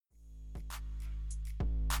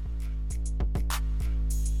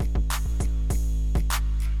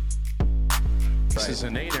This is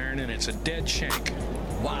an 8-iron, and it's a dead shank.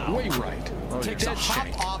 Wow. Way right. Oh, takes a hop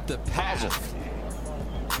off the path.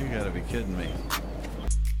 You got to be kidding me.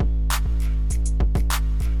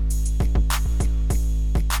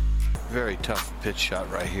 Very tough pitch shot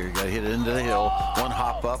right here. You got to hit it into the hill. One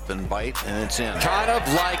hop up and bite, and it's in. Kind of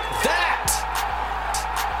like that.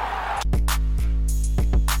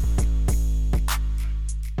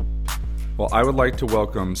 Well, I would like to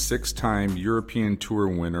welcome six-time European Tour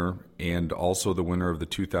winner and also the winner of the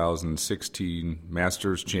 2016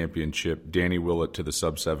 Masters Championship, Danny Willett, to the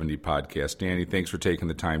Sub 70 podcast. Danny, thanks for taking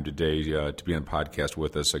the time today to be on the podcast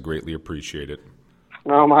with us. I greatly appreciate it.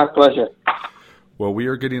 No, my pleasure. Well, we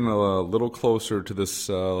are getting a little closer to this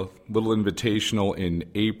little invitational in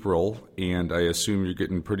April, and I assume you're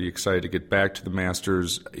getting pretty excited to get back to the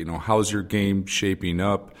Masters. You know, how's your game shaping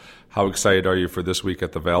up? How excited are you for this week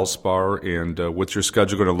at the Valspar, and what's your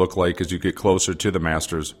schedule going to look like as you get closer to the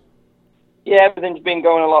Masters? Yeah, everything's been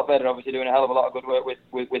going a lot better. Obviously, doing a hell of a lot of good work with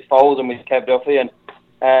Foles and with Kev Duffy, and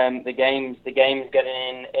the game's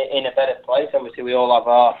getting in a better place. Obviously, we all have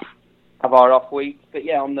our off weeks, but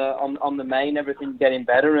yeah, on the main, everything's getting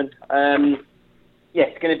better, and yeah,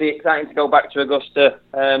 it's going to be exciting to go back to Augusta,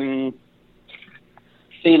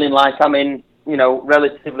 feeling like I'm in,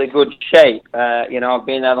 relatively good shape. I've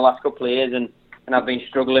been there the last couple of years, and I've been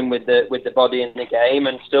struggling with the body and the game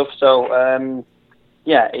and stuff. So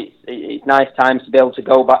yeah, it's nice times to be able to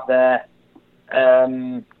go back there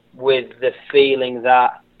with the feeling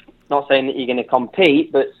that, not saying that you're going to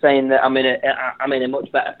compete, but saying that I'm in a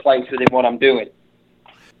much better place within what I'm doing.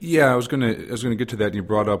 Yeah, I was gonna get to that. And you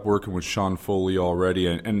brought up working with Sean Foley already,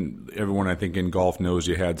 and everyone I think in golf knows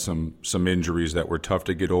you had some injuries that were tough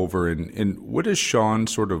to get over. And what has Sean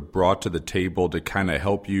sort of brought to the table to kind of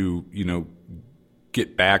help you,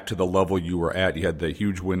 get back to the level you were at? You had the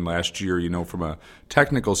huge win last year. From a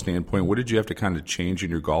technical standpoint, what did you have to kind of change in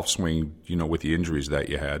your golf swing? With the injuries that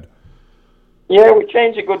you had. Yeah, we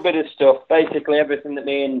changed a good bit of stuff. Basically, everything that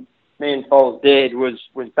me and Foles did was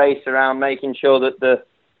based around making sure that the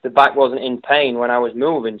back wasn't in pain when I was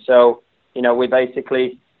moving. So, we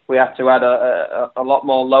had to add a lot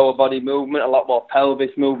more lower body movement, a lot more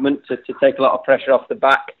pelvis movement to take a lot of pressure off the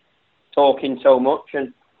back, talking so much.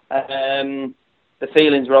 And the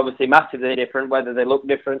feelings were obviously massively different, whether they look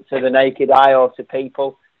different to the naked eye or to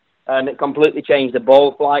people. And it completely changed the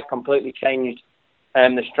ball flight, completely changed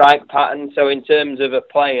the strike pattern. So in terms of a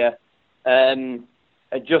player,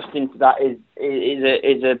 adjusting to that is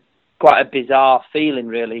a quite a bizarre feeling,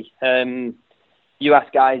 really. You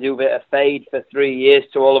ask guys who've hit a fade for 3 years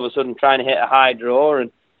to all of a sudden trying to hit a high draw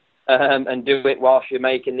and do it whilst you're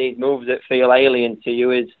making these moves that feel alien to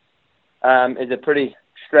you is a pretty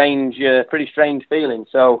strange feeling.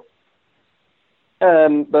 So,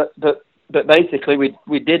 but basically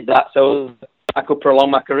we did that so I could prolong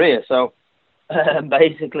my career. So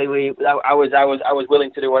basically I was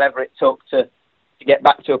willing to do whatever it took to get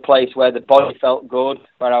back to a place where the body felt good,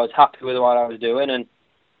 where I was happy with what I was doing,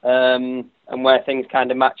 and where things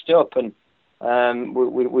kind of matched up, and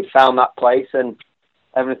we found that place, and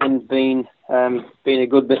everything's been a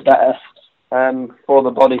good bit better for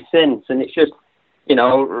the body since. And it's just,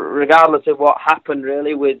 regardless of what happened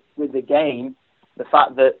really with the game, the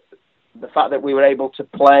fact that we were able to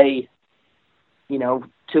play, 2,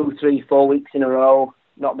 3, 4 weeks in a row,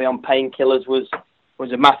 not be on painkillers was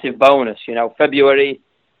a massive bonus. February,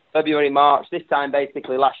 March, this time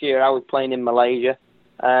basically last year I was playing in Malaysia,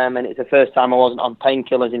 and it's the first time I wasn't on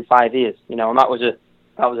painkillers in 5 years. And that was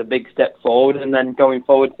a big step forward. And then going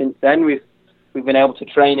forward since then, we've been able to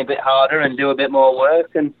train a bit harder and do a bit more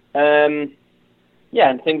work, and and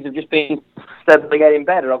things have just been steadily getting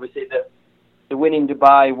better. Obviously, the win in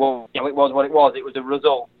Dubai, it was what it was. It was a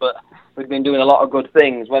result, but we've been doing a lot of good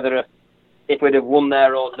things. Whether if we'd have won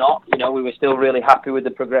there or not, we were still really happy with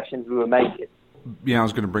the progressions we were making. Yeah, I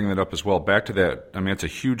was going to bring that up as well. Back to that, it's a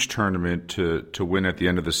huge tournament to win at the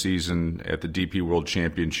end of the season at the DP World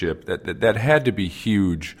Championship. That had to be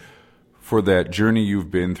huge for that journey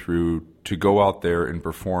you've been through to go out there and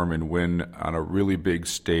perform and win on a really big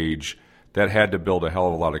stage. That had to build a hell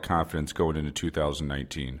of a lot of confidence going into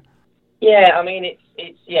 2019. Yeah,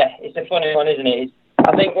 it's a funny one, isn't it?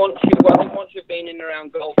 I think once you've been in and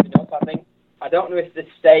around golf enough, I don't know if the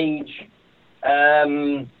stage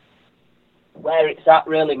where it's at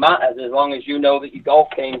really matters, as long as you know that your golf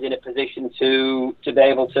game's in a position to be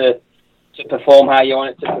able to perform how you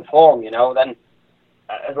want it to perform. Then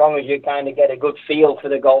as long as you kind of get a good feel for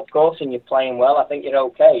the golf course and you're playing well, I think you're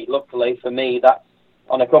okay. Luckily for me, that's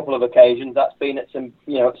on a couple of occasions that's been at some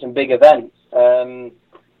big events.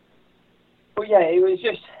 But yeah, it was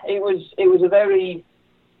a very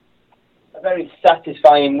very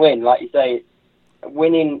satisfying win. Like you say,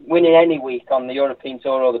 winning any week on the European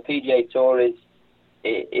Tour or the PGA Tour is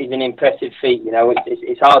an impressive feat. You know,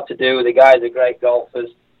 it's hard to do. The guys are great golfers.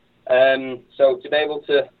 So to be able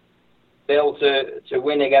to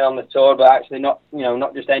win again on the tour, but actually not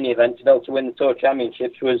just any event, to be able to win the Tour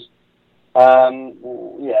Championships was,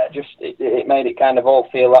 it made it kind of all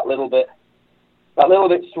feel that little bit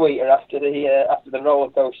sweeter after the roller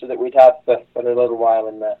coaster that we'd had for a little while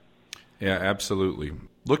in there. Yeah, absolutely.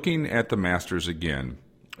 Looking at the Masters again,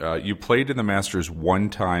 you played in the Masters one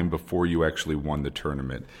time before you actually won the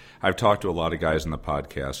tournament. I've talked to a lot of guys on the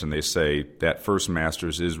podcast, and they say that first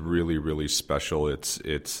Masters is really, really special. It's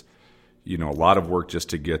a lot of work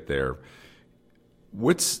just to get there.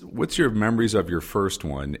 What's your memories of your first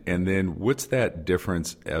one, and then what's that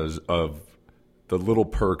difference of the little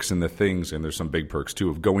perks and the things, and there's some big perks too,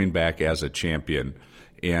 of going back as a champion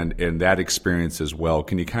and that experience as well?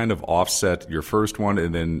 Can you kind of offset your first one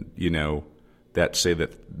and then,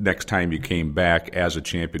 that next time you came back as a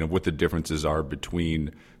champion, of what the differences are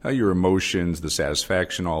between your emotions, the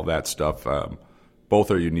satisfaction, all that stuff?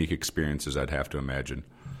 Both are unique experiences, I'd have to imagine.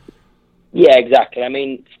 Yeah, exactly. I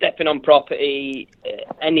mean, stepping on property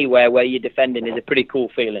anywhere where you're defending is a pretty cool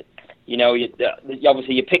feeling.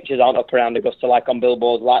 Obviously your pictures aren't up around Augusta like on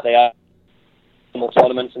billboards like they are normal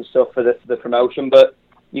tournaments and stuff for the promotion, but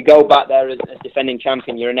you go back there as defending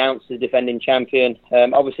champion. You're announced as defending champion.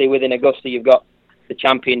 Obviously within Augusta you've got the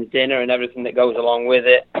champions dinner and everything that goes along with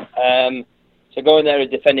it. So going there as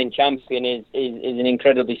defending champion is an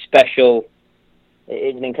incredibly special.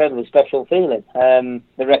 It's an incredibly special feeling.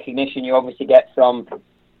 The recognition you obviously get from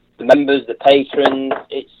the members, the patrons,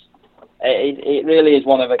 it really is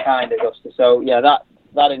one of a kind, Augusta. So yeah,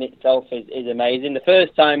 that in itself is amazing. The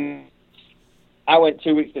first time I went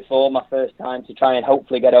 2 weeks before my first time to try and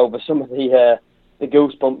hopefully get over some of the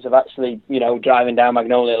goosebumps of actually driving down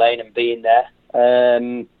Magnolia Lane and being there,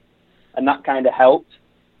 and that kind of helped.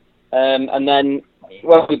 And then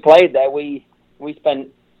when we played there, we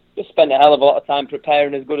spent a hell of a lot of time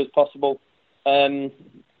preparing as good as possible,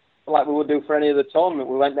 like we would do for any other tournament.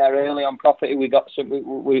 We went there early on property. We got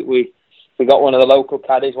we got one of the local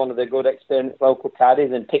caddies, one of the good experienced local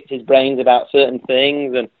caddies, and picked his brains about certain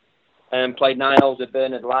things, and played 9 holes with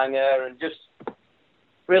Bernard Langer, and just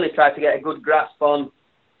really tried to get a good grasp on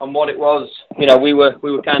what it was we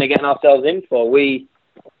were kind of getting ourselves in for.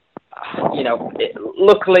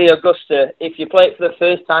 Luckily Augusta, if you play it for the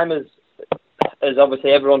first time, as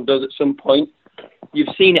obviously everyone does at some point,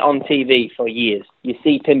 you've seen it on TV for years. You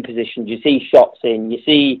see pin positions, you see shots in, you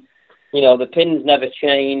see, the pins never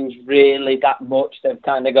change really that much. They've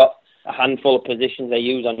kind of got a handful of positions they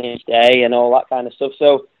use on each day and all that kind of stuff.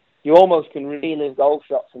 So you almost can relive golf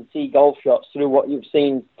shots and see golf shots through what you've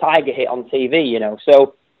seen Tiger hit on TV,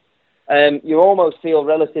 So you almost feel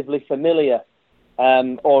relatively familiar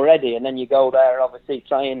already, and then you go there and obviously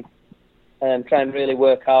try and really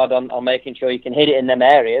work hard on making sure you can hit it in them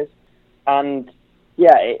areas. And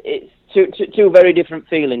yeah, it's two very different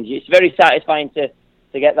feelings. It's very satisfying to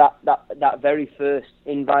get that very first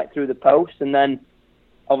invite through the post, and then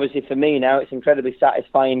obviously for me now it's incredibly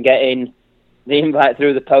satisfying getting the invite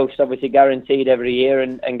through the post, obviously guaranteed every year,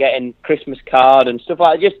 and getting Christmas card and stuff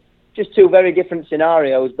like that. Just two very different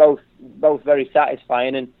scenarios, both very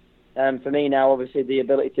satisfying. And for me now, obviously the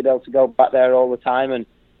ability to be able to go back there all the time and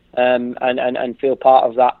feel part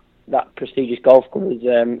of that prestigious golf club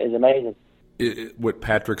is amazing. What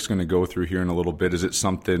Patrick's going to go through here in a little bit, is it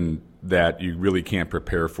something that you really can't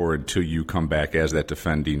prepare for until you come back as that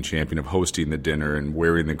defending champion, of hosting the dinner and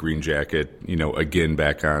wearing the green jacket, again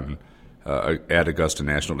back on at Augusta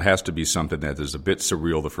National? It has to be something that is a bit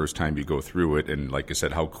surreal the first time you go through it. And like I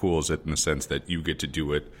said, how cool is it in the sense that you get to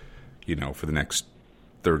do it, for the next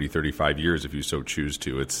 30, 35 years if you so choose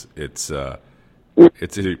to. It's one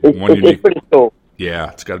unique. Pretty cool.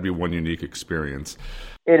 Yeah, it's got to be one unique experience.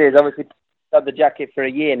 It is. Obviously, he's had the jacket for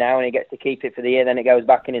a year now, and he gets to keep it for the year. Then it goes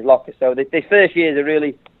back in his locker. So this first year is a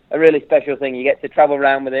really special thing. You get to travel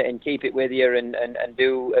around with it and keep it with you, and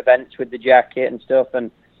do events with the jacket and stuff.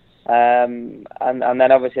 And then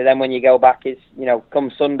obviously, then when you go back, it's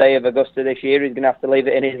come Sunday of Augusta this year, he's going to have to leave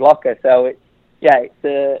it in his locker. So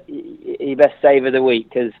he best savour the week,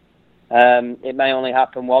 because it may only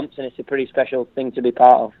happen once, and it's a pretty special thing to be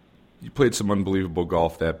part of. You played some unbelievable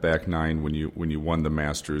golf that back nine when you won the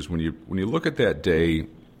Masters. When you look at that day,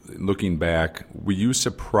 looking back, were you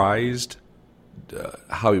surprised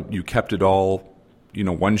how you kept it all,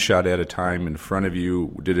 one shot at a time in front of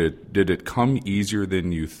you? Did it come easier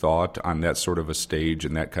than you thought on that sort of a stage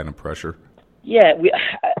and that kind of pressure? Yeah,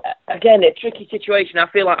 Again, a tricky situation. I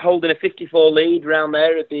feel like holding a 54 lead around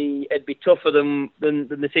there it'd be tougher than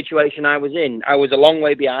the situation I was in. I was a long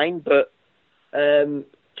way behind, but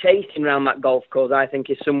chasing around that golf course I think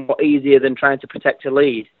is somewhat easier than trying to protect a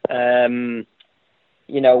lead.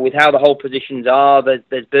 With how the hole positions are,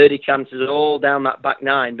 there's birdie chances all down that back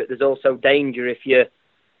nine, but there's also danger if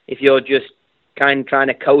you're just kind of trying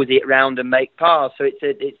to cozy it round and make pars. So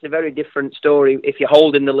it's a very different story if you're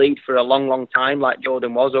holding the lead for a long, long time like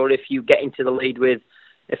Jordan was, or if you get into the lead with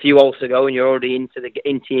a few holes to go and you're already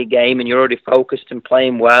into your game and you're already focused and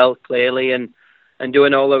playing well, clearly, and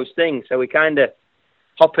doing all those things. So we kind of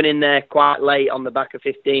hopping in there quite late on the back of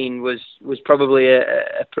 15 was probably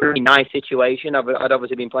a pretty nice situation. I'd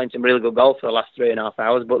obviously been playing some really good golf for the last 3.5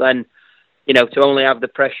 hours, but then, to only have the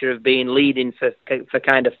pressure of being leading for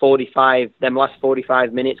kind of them last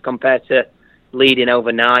 45 minutes compared to leading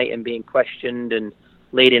overnight and being questioned and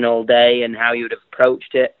leading all day and how you would have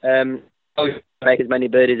approached it. Make as many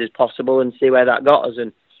birdies as possible and see where that got us.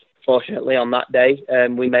 And fortunately on that day,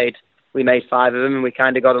 we made 5 of them, and we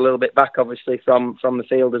kind of got a little bit back, obviously, from the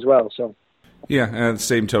field as well. So, yeah. And the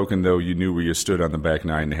same token, though, you knew where you stood on the back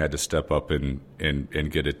nine and had to step up and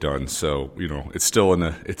get it done. So, it's still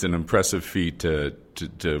it's an impressive feat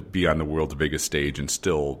to be on the world's biggest stage, and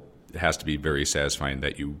still it has to be very satisfying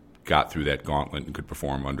that you got through that gauntlet and could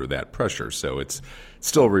perform under that pressure. So it's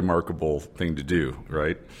still a remarkable thing to do,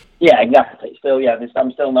 right? Yeah, exactly.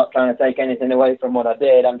 I'm still not trying to take anything away from what I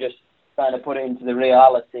did. I'm just trying to put it into the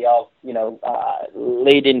reality of,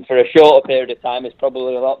 leading for a shorter period of time is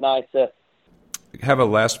probably a lot nicer. I have a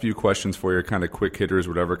last few questions for you, kind of quick hitters,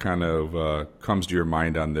 whatever kind of comes to your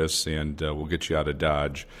mind on this, and we'll get you out of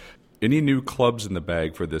Dodge. Any new clubs in the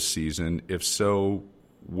bag for this season? If so,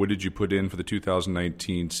 what did you put in for the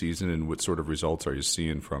 2019 season, and what sort of results are you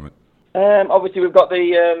seeing from it? Obviously, we've not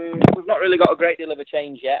really got a great deal of a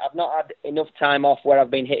change yet. I've not had enough time off where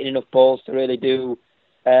I've been hitting enough balls to really do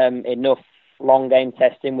enough long game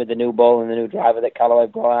testing with the new ball and the new driver that Callaway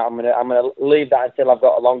brought out. I'm gonna leave that until I've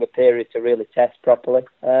got a longer period to really test properly.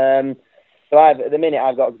 So at the minute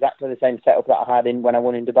I've got exactly the same setup that I had when I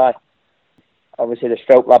won in Dubai. Obviously the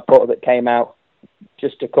Stroke Lab putter that came out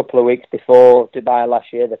just a couple of weeks before Dubai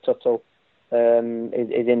last year, the Tuttle,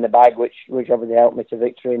 is in the bag, which obviously helped me to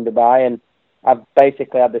victory in Dubai. And I've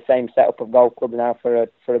basically had the same setup of golf clubs now for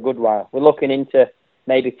a good while. We're looking into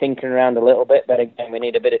maybe tinkering around a little bit, but again, we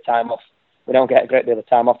need a bit of time off. We don't get a great deal of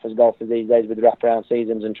time off as golfers these days with wraparound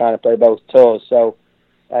seasons and trying to play both tours. So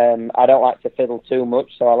I don't like to fiddle too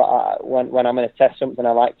much. So when I'm going to test something,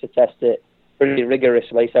 I like to test it pretty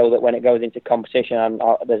rigorously so that when it goes into competition,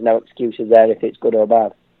 there's no excuses there if it's good or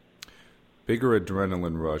bad. Bigger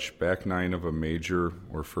adrenaline rush, back nine of a major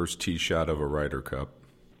or first tee shot of a Ryder Cup?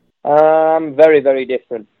 Very, very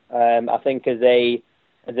different. I think as a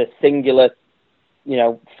singular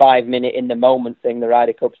 5 minute in the moment thing, the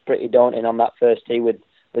Ryder Cup's pretty daunting on that first tee with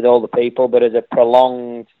all the people, but as a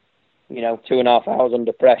prolonged, 2.5 hours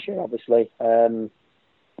under pressure, obviously,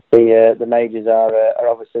 the majors are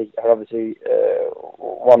obviously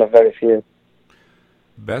one of very few.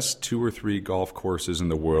 Best 2 or 3 golf courses in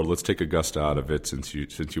the world. Let's take Augusta out of it since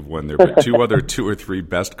you've won there. But 2 or 3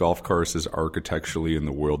 best golf courses architecturally in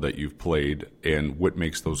the world that you've played, and what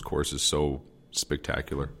makes those courses so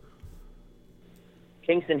spectacular?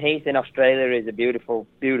 Kingston Heath in Australia is a beautiful,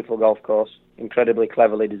 beautiful golf course, incredibly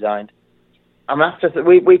cleverly designed.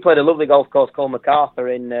 We played a lovely golf course called MacArthur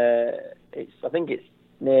I think it's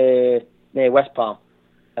near West Palm,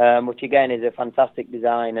 which again is a fantastic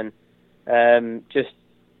design and just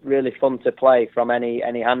really fun to play from any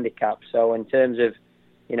handicap. So in terms of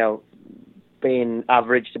being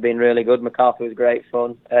average to being really good, MacArthur was great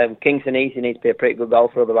fun. Kingston Heath, you need to be a pretty good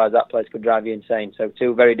golfer, otherwise that place could drive you insane. So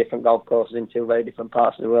 2 very different golf courses in 2 very different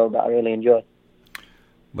parts of the world that I really enjoy.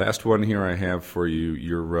 Last one here I have for you.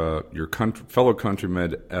 Your fellow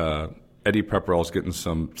countryman Eddie Pepperell's getting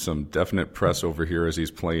some definite press over here as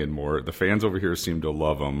he's playing more. The fans over here seem to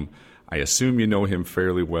love him. I assume you know him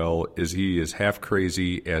fairly well. Is he as half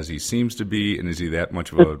crazy as he seems to be, and is he that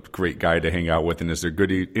much of a great guy to hang out with? And is there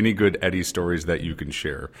any good Eddie stories that you can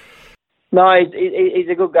share? No, he's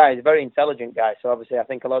a good guy. He's a very intelligent guy. So obviously, I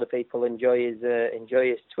think a lot of people enjoy his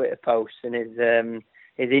Twitter posts and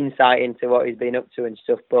his insight into what he's been up to and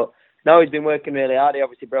stuff. But no, he's been working really hard. He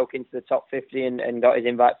obviously broke into the top 50 and got his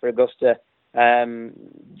invite for Augusta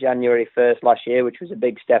January 1st last year, which was a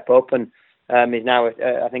big step up. And he's now,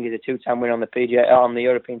 I think he's a 2-time winner on the PGA, on the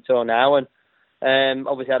European Tour now, and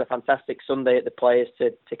obviously had a fantastic Sunday at the Players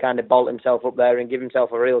to kind of bolt himself up there and give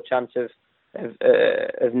himself a real chance of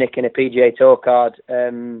nicking a PGA Tour card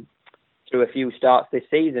through a few starts this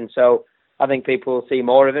season. So I think people will see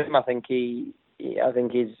more of him. I think he's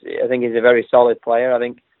a very solid player. I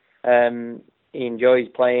think he enjoys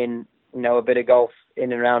playing, a bit of golf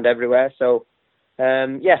in and around everywhere. So I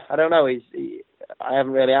don't know. I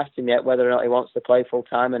haven't really asked him yet whether or not he wants to play full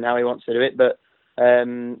time and how he wants to do it. But I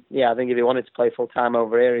think if he wanted to play full time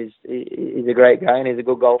over here, he's a great guy and he's a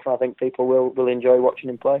good golfer. I think people will enjoy watching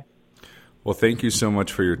him play. Well, thank you so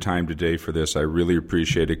much for your time today for this. I really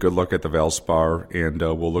appreciate it. Good luck at the Valspar, and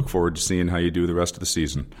we'll look forward to seeing how you do the rest of the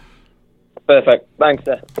season. Perfect. Thanks,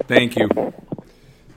 sir. Thank you.